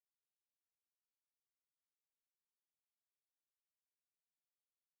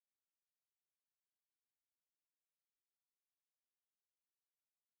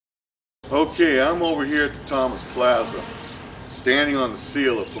Okay, I'm over here at the Thomas Plaza, standing on the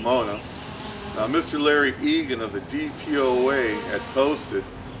seal of Pomona. Now, Mr. Larry Egan of the DPOA had posted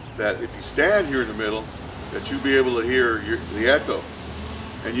that if you stand here in the middle, that you'll be able to hear the echo.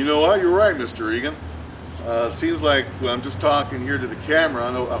 And you know what? You're right, Mr. Egan. Seems like when I'm just talking here to the camera,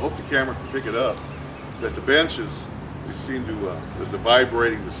 I hope the camera can pick it up, that the benches, they seem to, the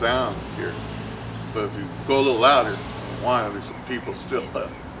vibrating the sound here. But if you go a little louder, why? There's some people still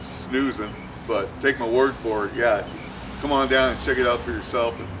snoozing, but take my word for it, yeah, come on down and check it out for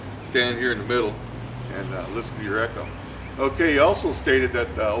yourself and stand here in the middle and listen to your echo. Okay, he also stated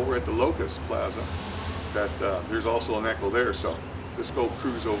that over at the Locust Plaza that there's also an echo there, so let's go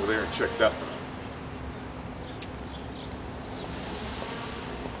cruise over there and check that one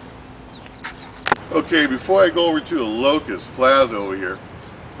out. Okay, before I go over to the Locust Plaza over here,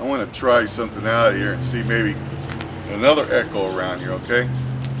 I want to try something out here and see maybe another echo around here, okay?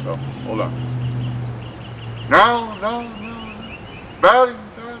 So, hold on. No, Batty,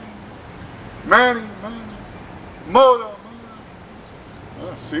 Manny, Moto.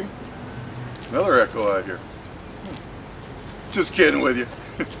 Oh, see? Another echo out here. Just kidding with you.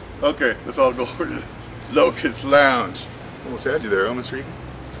 Okay, let's all go over to the Locust Lounge. Almost had you there, huh, Mr. Egan?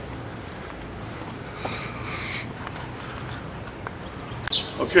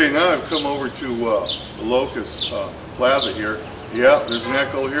 Okay, now I've come over to the Locust Plaza here. Yeah, there's an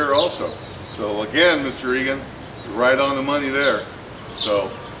echo here also. So again, Mr. Egan, you're right on the money there. So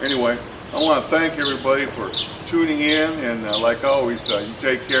anyway, I want to thank everybody for tuning in, and like always, you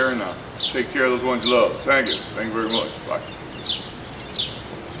take care and take care of those ones you love. Thank you. Thank you very much. Bye.